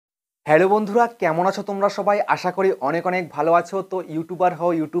Hello বন্ধুরা, কেমন আছো তোমরা সবাই? আশা করি অনেক অনেক ভালো আছো। তো ইউটিউবার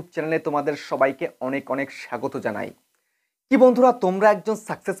হও ইউটিউব চ্যানেলে তোমাদের সবাইকে অনেক অনেক স্বাগত জানাই। কি বন্ধুরা, তোমরা একজন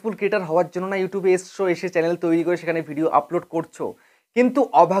সাকসেসফুল ক্রিয়েটার হওয়ার জন্য না ইউটিউবে এসছো, এসে চ্যানেল তৈরি করে সেখানে ভিডিও আপলোড করছো, কিন্তু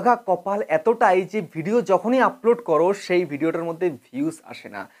অভাগা কপাল এতটাই যে ভিডিও যখনই আপলোড করো সেই ভিডিওটার মধ্যে ভিউজ আসে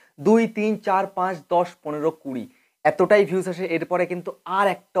না। 2, 3, 4, 5, 10, 15, 20 এতটাই ভিউজ আসে, এরপরে কিন্তু আর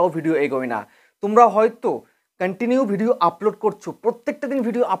একটাও ভিডিও এগোয় না। তোমরা হয়তো কন্টিনিউ ভিডিও আপলোড করছো, প্রত্যেকটা দিন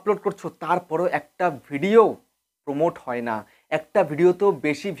ভিডিও আপলোড করছো, তারপরেও একটা ভিডিও প্রমোট হয় না, একটা ভিডিওতেও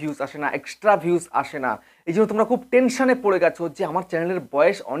বেশি ভিউজ আসে না, এক্সট্রা ভিউজ আসে না। এই জন্য তোমরা খুব টেনশনে পড়ে গেছো যে আমার চ্যানেলের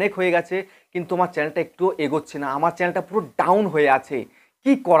বয়স অনেক হয়ে গেছে, কিন্তু আমার চ্যানেলটা একটুও এগোচ্ছে না, আমার চ্যানেলটা পুরো ডাউন হয়ে আছে,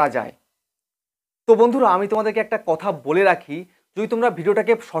 কি করা যায়? তো বন্ধুরা, আমি তোমাদেরকে একটা কথা বলে রাখি, যদি তোমরা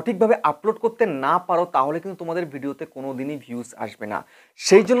ভিডিওটাকে সঠিকভাবে আপলোড করতে না পারো তাহলে কিন্তু তোমাদের ভিডিওতে কোনো দিনই ভিউজ আসবে না।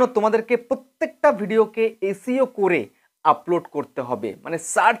 সেই জন্য তোমাদেরকে প্রত্যেকটা ভিডিওকে এসইও করে আপলোড করতে হবে, মানে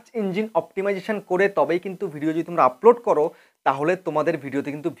সার্চ ইঞ্জিন অপটিমাইজেশন করে তবেই কিন্তু ভিডিও যদি তোমরা আপলোড করো তাহলে তোমাদের ভিডিওতে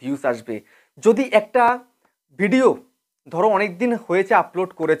কিন্তু ভিউজ আসবে। যদি একটা ভিডিও ধরো অনেক দিন হয়েছে আপলোড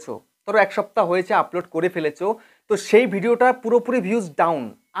করেছো, ধরো এক সপ্তাহ হয়েছে আপলোড করে ফেলেছো, তো সেই ভিডিওটা পুরোপুরি ভিউজ ডাউন,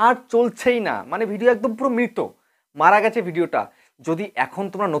 আর চলছেই না, মানে ভিডিও একদম পুরো মৃত, মারা গেছে ভিডিওটা। যদি এখন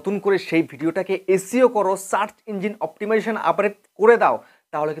তোমরা নতুন করে সেই ভিডিওটাকে এসইও করো, সার্চ ইঞ্জিন অপটিমাইজেশন আপডেট করে দাও,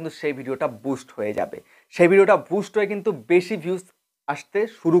 তাহলে কিন্তু সেই ভিডিওটা বুস্ট হয়ে যাবে। সেই ভিডিওটা বুস্ট হয়ে কিন্তু বেশি ভিউজ আসতে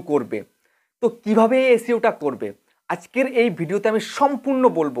শুরু করবে। তো কিভাবে এসইওটা করবে আজকের এই ভিডিওতে আমি সম্পূর্ণ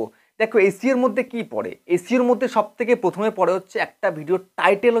বলবো। দেখো, এসইওর মধ্যে কি পড়ে? এসইওর মধ্যে সব থেকে প্রথমে পড়ে হচ্ছে একটা ভিডিওর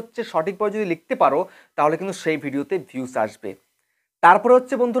টাইটেল হচ্ছে সঠিকভাবে যদি লিখতে পারো তাহলে কিন্তু সেই ভিডিওতে ভিউজ আসবে। তারপরে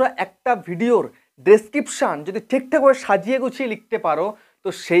হচ্ছে বন্ধুরা, একটা ভিডিওর ডেসক্রিপশান যদি ঠিকঠাকভাবে সাজিয়ে গুছিয়ে লিখতে পারো তো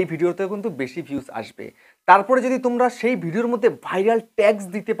সেই ভিডিওতেও কিন্তু বেশি ভিউজ আসবে। তারপরে যদি তোমরা সেই ভিডিওর মধ্যে ভাইরাল ট্যাগস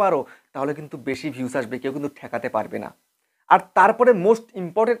দিতে পারো তাহলে কিন্তু বেশি ভিউজ আসবে, কেউ কিন্তু ঠেকাতে পারবে না। আর তারপরে মোস্ট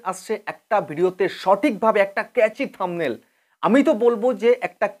ইম্পর্টেন্ট আসছে একটা ভিডিওতে সঠিকভাবে একটা ক্যাচি থাম্বনেল। আমি তো বলবো যে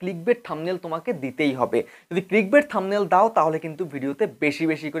একটা ক্লিকবেট থাম্বনেল তোমাকে দিতেই হবে। যদি ক্লিকবেট থাম্বনেল দাও তাহলে কিন্তু ভিডিওতে বেশি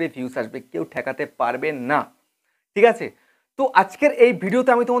বেশি করে ভিউজ আসবে, কেউ ঠেকাতে পারবে না। ঠিক আছে? তো আজকের এই ভিডিওতে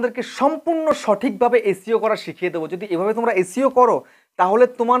আমি তোমাদেরকে সম্পূর্ণ সঠিকভাবে এসইও করা শিখিয়ে দেবো। যদি এভাবে তোমরা এসইও করো তাহলে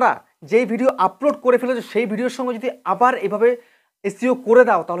তোমরা যেই ভিডিও আপলোড করে ফেলেছো সেই ভিডিওর সঙ্গে যদি আবার এভাবে এসইও করে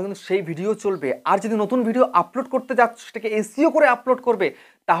দাও তাহলে কিন্তু সেই ভিডিও চলবে। আর যদি নতুন ভিডিও আপলোড করতে যাচ্ছ সেটাকে এসইও করে আপলোড করবে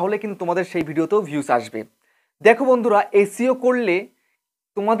তাহলে কিন্তু তোমাদের সেই ভিডিওতেও ভিউজ আসবে। দেখো বন্ধুরা, এসইও করলে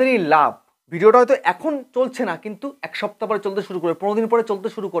তোমাদেরই লাভ। ভিডিওটা হয়তো এখন চলছে না, কিন্তু এক সপ্তাহ পরে চলতে শুরু করবে, 15 দিন পরে চলতে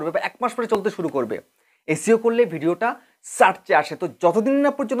শুরু করবে, বা এক মাস পরে চলতে শুরু করবে। এসইও করলে ভিডিওটা সার্চে আসে, তো যতদিন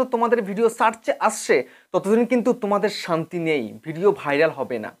না পর্যন্ত তোমাদের ভিডিও সার্চে আসছে ততদিন কিন্তু তোমাদের শান্তি নেই, ভিডিও ভাইরাল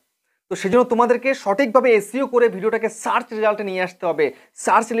হবে না। তো সেজন্য তোমাদেরকে সঠিকভাবে এসইও করে ভিডিওটাকে সার্চ রেজাল্টে নিয়ে আসতে হবে,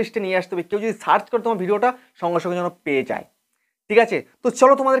 সার্চ লিস্টে নিয়ে আসতে হবে। কেউ যদি সার্চ করে তোমার ভিডিওটা সঙ্গে সঙ্গে যেন পেয়ে যায়। ঠিক আছে? তো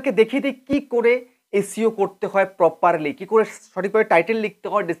চলো তোমাদেরকে দেখিয়ে দিই কী করে এসইও করতে হয় প্রপারলি, কী করে সঠিকভাবে টাইটেল লিখতে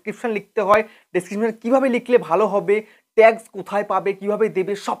হয়, ডেসক্রিপশন লিখতে হয়, ডেসক্রিপশন কীভাবে লিখলে ভালো হবে, ট্যাগস কোথায় পাবে, কীভাবে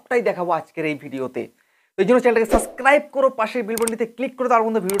দেবে, সবটাই দেখাবো আজকের এই ভিডিওতে। তো এই জন্য চ্যানেলটাকে সাবস্ক্রাইব করো, পাশের বেল বাটনটিতে ক্লিক করো, তার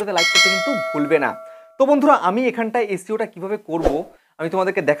মধ্যে ভিডিওটাতে লাইক করতে কিন্তু ভুলবে না। তো বন্ধুরা, আমি এখানটায় এসইওটা কীভাবে করব আমি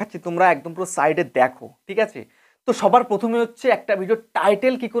তোমাদেরকে দেখাচ্ছি, তোমরা একদম পুরো সাইডে দেখো। ঠিক আছে? তো সবার প্রথমে হচ্ছে একটা ভিডিও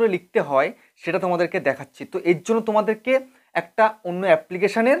টাইটেল কী করে লিখতে হয় সেটা তোমাদেরকে দেখাচ্ছি। তো এর জন্য তোমাদেরকে একটা অন্য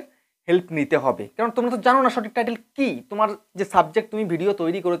অ্যাপ্লিকেশনের হেল্প নিতে হবে, কারণ তোমরা তো জানো না সঠিক টাইটেল কি। তোমার যে সাবজেক্ট তুমি ভিডিও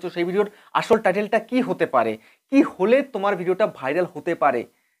তৈরি করেছো সেই ভিডিওর আসল টাইটেলটা কি হতে পারে, কি হলে তোমার ভিডিওটা ভাইরাল হতে পারে।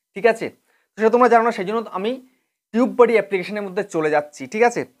 ঠিক আছে? তো সেটা তোমরা জানো না, সেই জন্য আমি টিউববাডি অ্যাপ্লিকেশনের মধ্যে চলে যাচ্ছি। ঠিক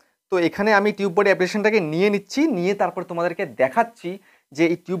আছে? তো এখানে আমি টিউববাডি অ্যাপ্লিকেশনটাকে নিয়ে নিচ্ছি, নিয়ে তারপর তোমাদেরকে দেখাচ্ছি যে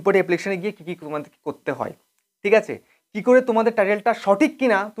এই টিউববাডি অ্যাপ্লিকেশনে গিয়ে কী কী তোমাদেরকে করতে হয়। ঠিক আছে? কি করে তোমাদের টাইটেলটা সঠিক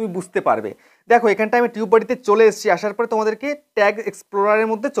কিনা তুমি বুঝতে পারবে। দেখো, এখানটা আমি টিউববাডিতে চলে এসেছি, আসার পরে তোমাদেরকে ট্যাগ এক্সপ্লোরারের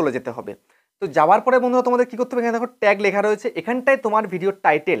মধ্যে চলে যেতে হবে। তো যাওয়ার পরে বন্ধুরা তোমাদের কী করতে হবে, এখানে দেখো ট্যাগ লেখা রয়েছে, এখানটায় তোমার ভিডিওর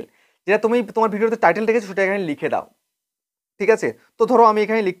টাইটেল যেটা তুমি তোমার ভিডিওতে টাইটেল রেখেছো সেটা এখানে লিখে দাও। ঠিক আছে? তো ধরো আমি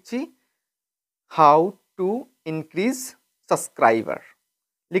এখানে লিখছি হাউ টু ইনক্রিজ সাবস্ক্রাইবার,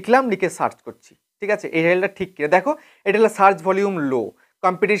 লিখলাম, লিখে সার্চ করছি। ঠিক আছে? এই টাইটেলটা ঠিক কিনা দেখো, এটা হলো সার্চ ভলিউম লো,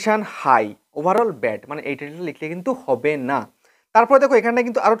 কম্পিটিশান হাই, ওভারঅল ব্যাড, মানে এই টাইটেলটা লিখলে কিন্তু হবে না। তারপরে দেখো এখানটা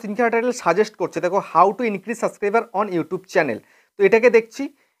কিন্তু আরও 3-4 টাইটেল সাজেস্ট করছে। দেখো, how to increase subscriber on YouTube channel, তো এটাকে দেখছি,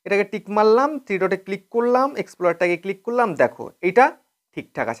 এটাকে টিক মারলাম, 3 ডটে ক্লিক করলাম, এক্সপ্লোরারটাকে ক্লিক করলাম, দেখো এটা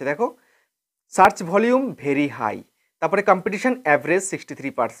ঠিকঠাক আছে। দেখো, সার্চ ভলিউম ভেরি হাই, তারপরে কম্পিটিশন অ্যাভারেজ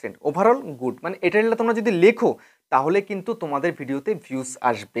 63%, ওভারঅল গুড, মানে এটা তোমরা যদি লেখো তাহলে কিন্তু তোমাদের ভিডিওতে ভিউজ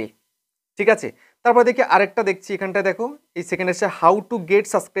আসবে। ঠিক আছে? তারপর দেখি আরেকটা দেখছি, এখানটা দেখো এই সেকেন্ড এসে how to get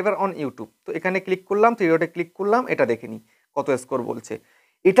subscriber on YouTube, তো এখানে ক্লিক করলাম, 3 ডটে ক্লিক করলাম, এটা দেখে নিই কত স্কোর বলছে।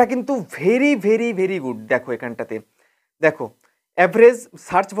 এটা কিন্তু ভেরি ভেরি ভেরি গুড। দেখো এখানটাতে, দেখো average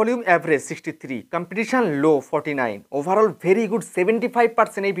search volume average 63, competition লো 49, ওভারঅল ভেরি গুড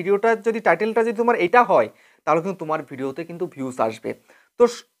 75%। এই ভিডিওটা যদি টাইটেলটা যদি তোমার এটা হয় তাহলে কিন্তু তোমার ভিডিওতে কিন্তু ভিউজ আসবে। তো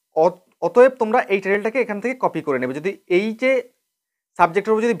অতএব তোমরা এই টাইটেলটাকে এখান থেকে কপি করে নেবে। যদি এই যে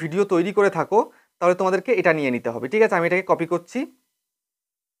সাবজেক্টের উপর যদি ভিডিও তৈরি করে থাকো তাহলে তোমাদেরকে এটা নিয়ে নিতে হবে, ঠিক আছে। আমি এটাকে কপি করছি,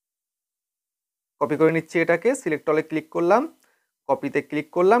 কপি করে নিচ্ছি, এটাকে সিলেক্ট অলে ক্লিক করলাম, কপিতে ক্লিক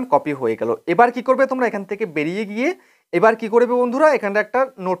করলাম, কপি হয়ে গেল। এবার কি করবে তোমরা এখান থেকে বেরিয়ে গিয়ে এবার কি করবে বন্ধুরা, এখানটা একটা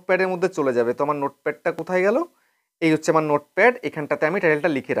নোটপ্যাডের মধ্যে চলে যাবে। তো আমার নোটপ্যাডটা কোথায় গেল, এই হচ্ছে আমার নোটপ্যাড, এখানটাতে আমি টাইটেলটা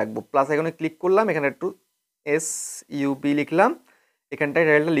লিখে রাখবো। প্লাস এখানে ক্লিক করলাম, এখানে একটু SUB লিখলাম, এখানটায়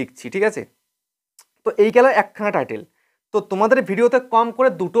টাইটেলটা লিখছি, ঠিক আছে। তো এই গেল একখানা টাইটেল। তো তোমাদের ভিডিওতে কম করে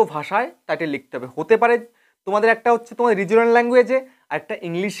দুটো ভাষায় টাইটেল লিখতে হবে। হতে পারে তোমাদের একটা হচ্ছে তোমাদের রিজিওনাল ল্যাঙ্গুয়েজে আর একটা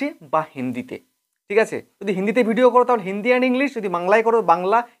ইংলিশে বা হিন্দিতে, ঠিক আছে। যদি হিন্দিতে ভিডিও করো তাহলে হিন্দি অ্যান্ড ইংলিশ, যদি বাংলায় করো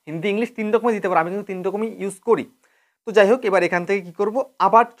বাংলা হিন্দি ইংলিশ 3 রকমই দিতে পারো। আমি কিন্তু 3 রকমই ইউজ করি। তো যাই হোক, এবার এখান থেকে কি করব,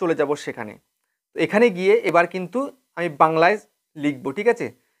 আবার চলে যাব সেখানে। তো এখানে গিয়ে এবার কিন্তু আমি বাংলায় লিখবো, ঠিক আছে।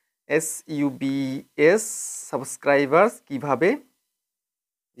 SUBS সাবস্ক্রাইবার্স কিভাবে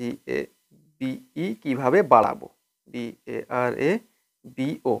BE কিভাবে বাড়াবো,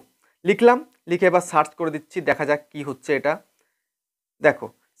 BARABO লিখলাম, লিখে এবার সার্চ করে দিচ্ছি, দেখা যাক কি হচ্ছে এটা। দেখো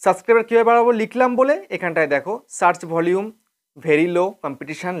সাবস্ক্রাইবার কীভাবে বাড়াবো লিখলাম বলে এখানটায় দেখো search volume very low,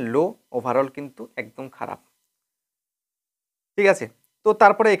 competition লো, ওভারঅল কিন্তু একদম খারাপ, ঠিক আছে। তো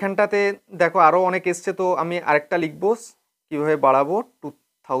তারপরে এখানটাতে দেখো আরও অনেক এসছে। তো আমি আরেকটা লিখবো, কীভাবে বাড়াবো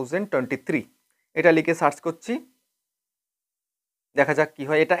 2023, এটা লিখে সার্চ করছি, দেখা যাক কি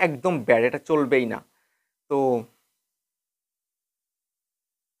হয়। এটা একদম ব্যাড, এটা চলবেই না। তো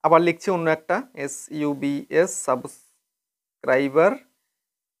আবার লিখছি অন্য একটা, SUBS সাবস্ক্রাইবার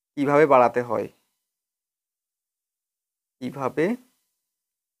কিভাবে বাড়াতে হয়, কিভাবে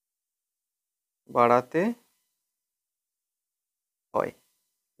বাড়াতে হয়,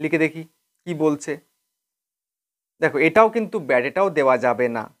 লিখে দেখি কি বলছে। দেখো এটাও কিন্তু ব্যাড, এটাও দেওয়া যাবে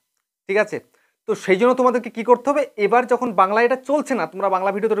না, ঠিক আছে। তো সেই জন্য তোমাদেরকে কি করতে হবে, এবার যখন বাংলায় এটা চলছে না, তোমরা বাংলা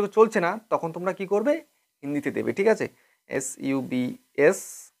ভিডিও তৈরি চলছে না, তখন তোমরা কি করবে, হিন্দিতে দেবে, ঠিক আছে। SUBS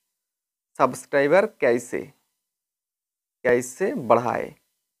সাবস্ক্রাইবার कैसे कैसे बढ़ाए,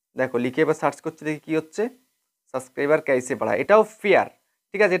 দেখো লিখে এবার সার্চ করছি, দেখি কি হচ্ছে, সাবস্ক্রাইবার कैसे बढ़ाए, এটাও ফেয়ার,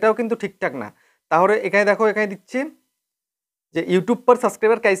 ঠিক আছে, এটাও কিন্তু ঠিকঠাক না। তাহলে এখানে দেখো এখানে দিচ্ছে যে ইউটিউব पर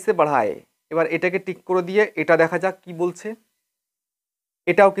সাবস্ক্রাইবার कैसे बढ़ाए, এবার এটাকে টিক করে দিয়ে এটা দেখা যাক কি বলছে,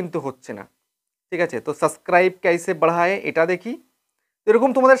 এটাও কিন্তু হচ্ছে না, ঠিক আছে। তো সাবস্ক্রাইব कैसे बढ़ाए এটা দেখি, এরকম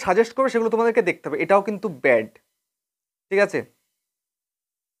তোমাদের সাজেস্ট করবে, সেগুলো তোমাদেরকে দেখতে হবে, এটাও কিন্তু ব্যাড, ঠিক আছে।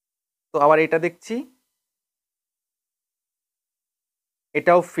 তো আবার এটা দেখছি,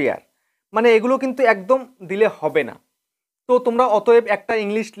 এটাও ফেয়ার, মানে এগুলো কিন্তু একদম দিলে হবে না। তো তোমরা অতএব একটা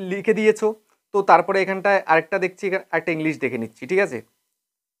ইংলিশ লিখে দিয়েছো, তো তারপরে এখানটায় আরেকটা দেখছি, একটা ইংলিশ দেখে নিচ্ছি, ঠিক আছে।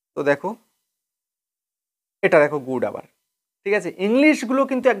 তো দেখো এটা দেখো গুড আবার, ঠিক আছে, ইংলিশগুলো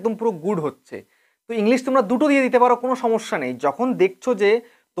কিন্তু একদম পুরো গুড হচ্ছে। তো ইংলিশ তোমরা দুটো দিয়ে দিতে পারো, কোনো সমস্যা নেই। যখন দেখছো যে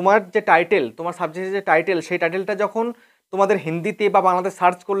তোমার যে টাইটেল, তোমার সাবজেক্টের যে টাইটেল, সেই টাইটেলটা যখন তোমাদের হিন্দিতে বা বাংলাতে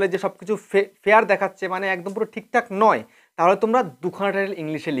সার্চ করলে যে সব কিছু ফেয়ার দেখাচ্ছে, মানে একদম পুরো ঠিকঠাক নয়, তাহলে তোমরা দুখানা টাইটেল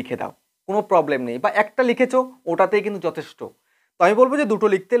ইংলিশে লিখে দাও, কোনো প্রবলেম নেই। বা একটা লিখেছো ওটাতেই কিন্তু যথেষ্ট। তো আমি বলবো যে দুটো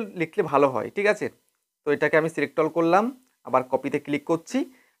লিখলে ভালো হয়, ঠিক আছে। তো এটাকে আমি সিলেক্ট অল করলাম, আবার কপিতে ক্লিক করছি,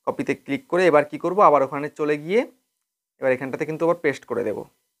 কপিতে ক্লিক করে এবার কি করব, আবার ওখানে চলে গিয়ে এবার এখানটাতে কিন্তু আবার পেস্ট করে দেব,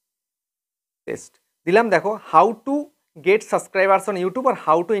 পেস্ট দিলাম। দেখো how to get subscribers on YouTube R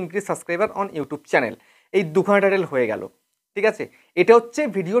how to increase subscriber on YouTube channel, এই দুখানা টাইটেল হয়ে গেল, ঠিক আছে। এটা হচ্ছে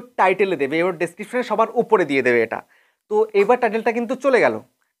ভিডিও টাইটেলে দেবে, এবার ডেসক্রিপশনে সবার উপরে দিয়ে দেবে এটা। তো এবার টাইটেলটা কিন্তু চলে গেল,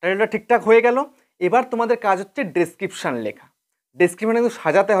 টাইটেলটা ঠিকঠাক হয়ে গেল। এবার তোমাদের কাজ হচ্ছে ডেসক্রিপশন লেখা, ডেসক্রিপশনে কিন্তু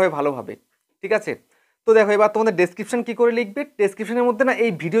সাজাতে হবে ভালোভাবে, ঠিক আছে। তো দেখো এবার তোমাদের ডেসক্রিপশন কি করে লিখবে, ডেসক্রিপশনের মধ্যে না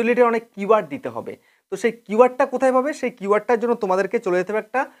এই ভিডিও রিলেটেড অনেক কিওয়ার্ড দিতে হবে। তো সেই কিওয়ার্ডটা কোথায় পাবে, সেই কিওয়ার্ডটার জন্য তোমাদেরকে চলে যেতে হবে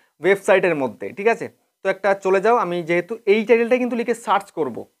একটা ওয়েবসাইটের মধ্যে, ঠিক আছে। তো একটা চলে যাও, আমি যেহেতু এই টাইটেলটা কিন্তু লিখে সার্চ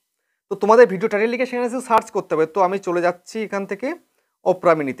করব, তো তোমাদের ভিডিও টাইটেল লিখে সেখানে সার্চ করতে হবে। তো আমি চলে যাচ্ছি এখান থেকে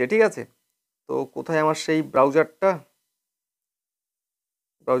অপরা মিনিতে, ঠিক আছে। তো কোথায় আমার সেই ব্রাউজারটা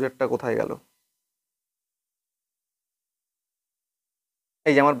কোথায় গেল,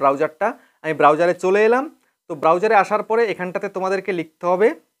 এই যে আমার ব্রাউজারটা, আমি ব্রাউজারে চলে এলাম। তো ব্রাউজারে আসার পরে এখানটাতে তোমাদেরকে লিখতে হবে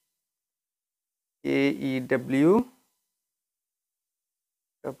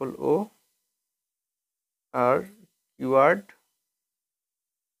AEWOOR কিওয়ার্ড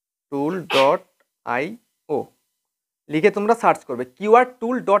tool.io লিখে তোমরা সার্চ করবে,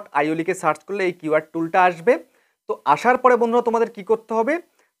 keywordtool.io লিখে সার্চ করলে এই কিওয়ার্ড টুলটা আসবে। তো আসার পরে বন্ধুরা তোমাদের কি করতে হবে,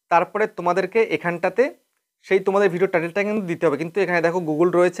 তারপরে তোমাদেরকে এখানটাতে সেই তোমাদের ভিডিও টাইটেলটা কিন্তু দিতে হবে। কিন্তু এখানে দেখো গুগল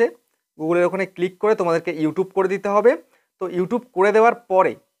রয়েছে, গুগলের ওখানে ক্লিক করে তোমাদেরকে ইউটিউব করে দিতে হবে। তো ইউটিউব করে দেওয়ার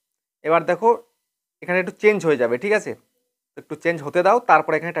পরে এবার দেখো এখানে একটু চেঞ্জ হয়ে যাবে, ঠিক আছে, একটু চেঞ্জ হতে দাও,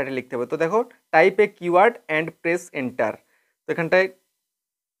 তারপরে এখানে টাইটেল লিখতে হবে। তো দেখো type A keyword and press enter, তো এখানটায়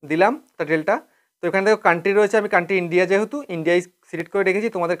দিলাম টাইটেলটা। তো এখানে দেখো কান্ট্রি রয়েছে, আমি কান্ট্রি ইন্ডিয়া, যেহেতু ইন্ডিয়ায় সিলেক্ট করে রেখেছি,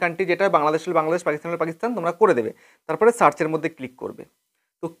 তোমাদের কান্ট্রি যেটা বাংলাদেশ হলে বাংলাদেশ, পাকিস্তান হলে পাকিস্তান তোমরা করে দেবে। তারপরে সার্চের মধ্যে ক্লিক করবে।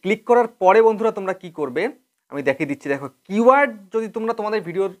 তো ক্লিক করার পরে বন্ধুরা তোমরা কি করবে আমি দেখিয়ে দিচ্ছি। দেখো কিওয়ার্ড যদি তোমরা তোমাদের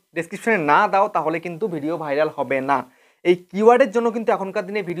ভিডিওর ডেসক্রিপশনে না দাও তাহলে কিন্তু ভিডিও ভাইরাল হবে না। এই কিওয়ার্ডের জন্য কিন্তু এখনকার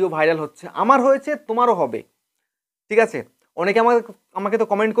দিনে ভিডিও ভাইরাল হচ্ছে, আমার হয়েছে, তোমারও হবে, ঠিক আছে। অনেকে আমাকে তো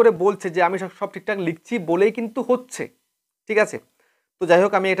কমেন্ট করে বলছে যে আমি সব ঠিকঠাক লিখছি বলেই কিন্তু হচ্ছে, ঠিক আছে। তো যাই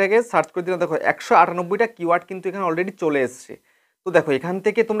হোক আমি এটাকে সার্চ করে দিলাম, দেখো 198টা কিওয়ার্ড কিন্তু এখানে অলরেডি চলে এসছে। তো দেখো এখান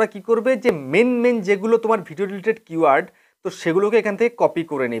থেকে তোমরা কি করবে, যে মেন যেগুলো তোমার ভিডিও রিলেটেড কিওয়ার্ড, তো সেগুলোকে এখান থেকে কপি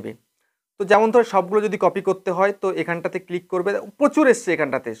করে নেবে। তো যেমন ধর সবগুলো যদি কপি করতে হয় তো এখানটাতে ক্লিক করবে, প্রচুর এসছে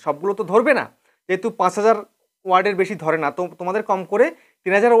এখানটাতে, সবগুলো তো ধরবে না, যেহেতু 5000 ওয়ার্ডের বেশি ধরে না, তো তোমাদের কম করে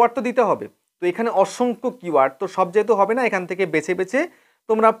 3000 ওয়ার্ড তো দিতে হবে। তো এখানে অসংখ্য কিওয়ার্ড, তো সব যেহেতু হবে না, এখান থেকে বেছে বেছে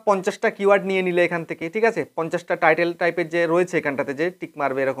তোমরা 50টা কিওয়ার্ড নিয়ে নিলে এখান থেকে, ঠিক আছে। 50টা টাইটেল টাইপের যে রয়েছে এখানটাতে, যে টিক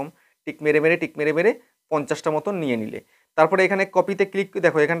মারবে এরকম, টিক মেরে মেরে 50টা মতন নিয়ে নিলে, তারপরে এখানে কপিতে ক্লিক,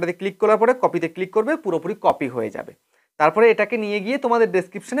 দেখো এখানটাতে ক্লিক করার পরে কপিতে ক্লিক করবে, পুরোপুরি কপি হয়ে যাবে। তারপরে এটাকে নিয়ে গিয়ে তোমাদের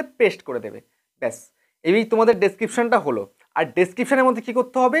ডেসক্রিপশনে পেস্ট করে দেবে, ব্যাস এই তোমাদের ডেসক্রিপশনটা হলো। আর ডেসক্রিপশনের মধ্যে কি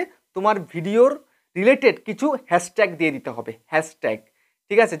করতে হবে, তোমার ভিডিওর রিলেটেড কিছু হ্যাশট্যাগ দিয়ে দিতে হবে, হ্যাশট্যাগ,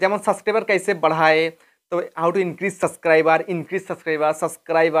 ঠিক আছে। যেমন সাবস্ক্রাইবার কাইসে বাড়ায়, তো হাউ টু ইনক্রিজ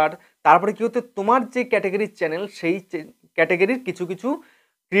সাবস্ক্রাইবার, তারপরে কি হতে, তোমার যে ক্যাটাগরির চ্যানেল সেই ক্যাটাগরির কিছু কিছু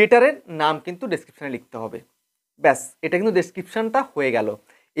ক্রিয়েটারের নাম কিন্তু ডেসক্রিপশনে লিখতে হবে, ব্যাস এটা কিন্তু ডেসক্রিপশনটা হয়ে গেল।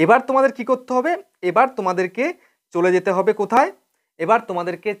 এবার তোমাদের কি করতে হবে, এবার তোমাদেরকে চলে যেতে হবে কোথায়, এবার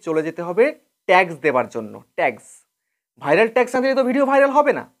তোমাদেরকে চলে যেতে হবে ট্যাগস দেওয়ার জন্য। ট্যাগস, ভাইরাল ট্যাগস না দিলে তো ভিডিও ভাইরাল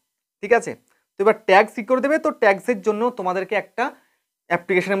হবে না, ঠিক আছে। তো এবার ট্যাগস কি করে দেবে, তো ট্যাগসের জন্য তোমাদেরকে একটা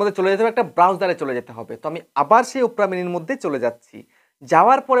অ্যাপ্লিকেশনের মধ্যে চলে যেতে হবে, একটা ব্রাউজারে চলে যেতে হবে। তো আমি আবার সেই ওপরা মিনির মধ্যে চলে যাচ্ছি।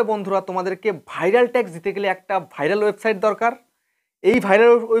 যাওয়ার পরে বন্ধুরা তোমাদেরকে ভাইরাল ট্যাগস দিতে গেলে একটা ভাইরাল ওয়েবসাইট দরকার। এই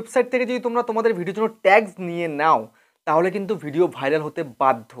ভাইরাল ওয়েবসাইট থেকে যদি তোমরা তোমাদের ভিডিওর জন্য ট্যাগস নিয়ে নাও তাহলে কিন্তু ভিডিও ভাইরাল হতে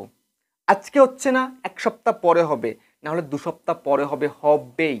বাধ্য। আজকে হচ্ছে না, 1 সপ্তাহ পরে হবে, না হলে 2 সপ্তাহ পরে হবে,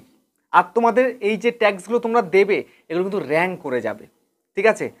 হবেই। আর তোমাদের এই যে ট্যাগসগুলো তোমরা দেবে এগুলো কিন্তু র্যাঙ্ক করে যাবে, ঠিক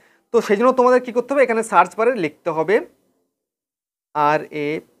আছে। তো সেই জন্য তোমাদের কী করতে হবে, এখানে সার্চ বারে লিখতে হবে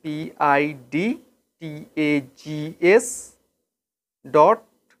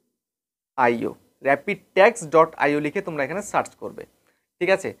rapidtags.io, rapidtags.io লিখে তোমরা এখানে সার্চ করবে, ঠিক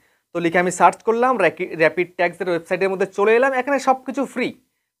আছে। তো লিখে আমি সার্চ করলাম, র্যাপিড ট্যাগসের ওয়েবসাইটের মধ্যে চলে এলাম। এখানে সব কিছু ফ্রি,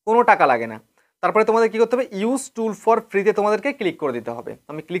 কোনো টাকা লাগে না। তারপরে তোমাদের কী করতে হবে, ইউজ টুল ফর ফ্রিতে তোমাদেরকে ক্লিক করে দিতে হবে।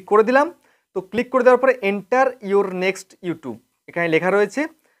 আমি ক্লিক করে দিলাম। তো ক্লিক করে দেওয়ার পরে এন্টার ইউর নেক্সট ইউটিউব এখানে লেখা রয়েছে।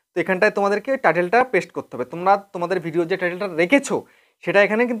 তো এখানটায় তোমাদেরকে টাইটেলটা পেস্ট করতে হবে, তোমরা তোমাদের ভিডিওর যে টাইটেলটা রেখেছো সেটা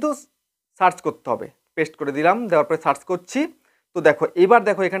এখানে কিন্তু সার্চ করতে হবে। পেস্ট করে দিলাম, দেওয়ার পরে সার্চ করছি। তো দেখো এবার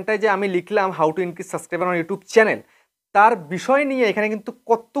দেখো এখানটায় যে আমি লিখলাম how to increase subscriber on YouTube channel, তার বিষয় নিয়ে এখানে কিন্তু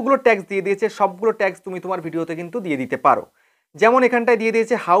কতগুলো ট্যাগস দিয়ে দিয়েছে। সবগুলো ট্যাগস তুমি তোমার ভিডিওতে কিন্তু দিয়ে দিতে পারো। যেমন এখানটায় দিয়ে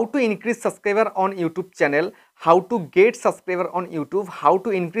দিয়েছে how to increase subscriber on YouTube channel, how to get subscriber on YouTube, how to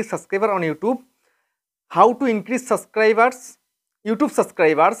increase subscriber on YouTube, how to increase subscribers YouTube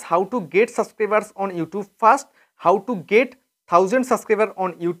subscribers, how to get subscribers on YouTube first, how to get 1000 subscriber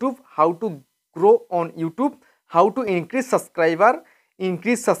on YouTube, how to grow on YouTube, how to increase subscriber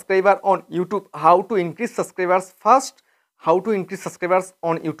on YouTube, how to increase subscribers first, how to increase subscribers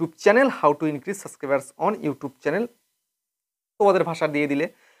on YouTube channel, how to increase subscribers on YouTube channel, তোমাদের ভাষা দিয়ে দিলে।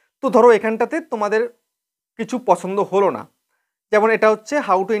 তো ধরো এখানটাতে তোমাদের কিছু পছন্দ হলো না, যেমন এটা হচ্ছে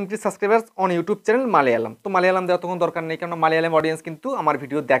how to increase subscribers on YouTube channel Malayalam, তো মালয়ালম দেওয়া তখন দরকার নেই, কারণ মালয়ালম অডিয়েন্স কিন্তু আমার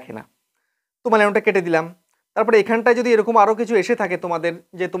ভিডিও দেখে না, তো মালয়ালমটা কেটে দিলাম। তারপরে এখানটায় যদি এরকম আরও কিছু এসে থাকে তোমাদের,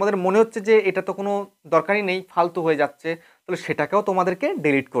 যে তোমাদের মনে হচ্ছে যে এটা তো কোনো দরকারই নেই, ফালতু হয়ে যাচ্ছে, তাহলে সেটাকেও তোমাদেরকে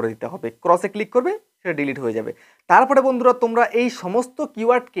ডিলিট করে দিতে হবে। ক্রসে ক্লিক করবে, সেটা ডিলিট হয়ে যাবে। তারপরে বন্ধুরা তোমরা এই সমস্ত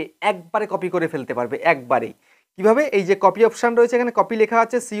কিওয়ার্ডকে একবারে কপি করে ফেলতে পারবে, একবারেই। কিভাবে, এই যে কপি অপশান রয়েছে, এখানে কপি লেখা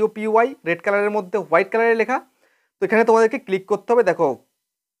আছে COPY রেড কালারের মধ্যে হোয়াইট কালারে লেখা, তো এখানে তোমাদেরকে ক্লিক করতে হবে, দেখো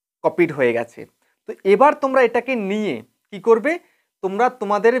কপিড হয়ে গেছে। তো এবার তোমরা এটাকে নিয়ে কি করবে, তোমরা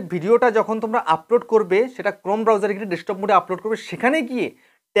তোমাদের ভিডিওটা যখন তোমরা আপলোড করবে, সেটা ক্রোম ব্রাউজারে গিয়ে ডেস্কটপ মোডে আপলোড করবে, সেখানে গিয়ে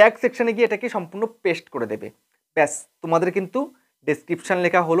ট্যাগ সেকশানে গিয়ে এটাকে সম্পূর্ণ পেস্ট করে দেবে, ব্যাস তোমাদের কিন্তু ডেসক্রিপশান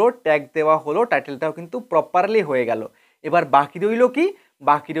লেখা হলো, ট্যাগ দেওয়া হলো, টাইটেলটাও কিন্তু প্রপারলি হয়ে গেল। এবার বাকি রইল কি,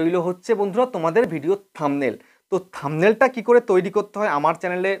 বাকি রইল হচ্ছে বন্ধুরা তোমাদের ভিডিও থাম্বনেল। তো থাম্বনেলটা কি করে তৈরি করতে হয়, আমার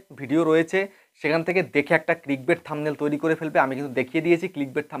চ্যানেলে ভিডিও রয়েছে, সেখান থেকে দেখে একটা ক্লিকবেট থাম্বনেল তৈরি করে ফেলবে। আমি কিন্তু দেখিয়ে দিয়েছি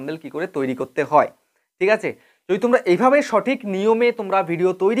ক্লিকবেট থাম্বনেল কি করে তৈরি করতে হয়, ঠিক আছে। যদি তোমরা এইভাবে সঠিক নিয়মে তোমরা ভিডিও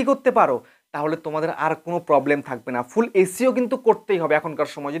তৈরি করতে পারো, তাহলে তোমাদের আর কোনো প্রবলেম থাকবে না। ফুল এসইও কিন্তু করতেই হবে এখনকার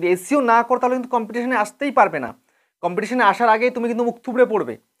সময়। যদি এসইও না করো তাহলে কিন্তু কম্পিটিশনে আসতেই পারবে না। কম্পিটিশনে আসার আগেই তুমি কিন্তু মুখ থুবড়ে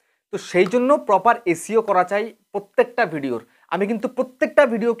পড়বে। তো সেই জন্য প্রপার এসইও করা চাই প্রত্যেকটা ভিডিওর। আমি কিন্তু প্রত্যেকটা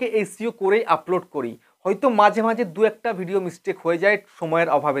ভিডিওকে এসইও করেই আপলোড করি। হয়তো মাঝে মাঝে দু একটা ভিডিও মিস্টেক হয়ে যায় সময়ের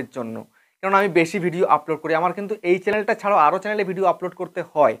অভাবের জন্য, কারণ আমি বেশি ভিডিও আপলোড করি। আমার কিন্তু এই চ্যানেলটা ছাড়াও আরও চ্যানেলে ভিডিও আপলোড করতে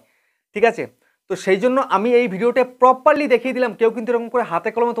হয়, ঠিক আছে? তো সেই জন্য আমি এই ভিডিওটা প্রপারলি দেখিয়ে দিলাম। কেউ কিন্তু এরকম করে হাতে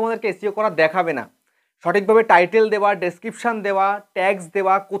কলমে তোমাদেরকে এসইও করা দেখাবে না। সঠিকভাবে টাইটেল দেওয়া, ডেসক্রিপশান দেওয়া, ট্যাগস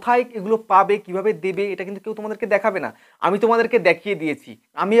দেওয়া, কোথায় এগুলো পাবে, কিভাবে দেবে, এটা কিন্তু কেউ তোমাদেরকে দেখাবে না। আমি তোমাদেরকে দেখিয়ে দিয়েছি।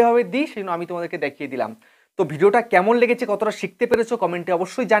 আমি এভাবে দিই, সেই জন্য আমি তোমাদেরকে দেখিয়ে দিলাম। তো ভিডিওটা কেমন লেগেছে, কতটা শিখতে পেরেছো, কমেন্টে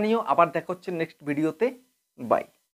অবশ্যই জানিও। আবার দেখা হচ্ছে নেক্সট ভিডিওতে। বাই।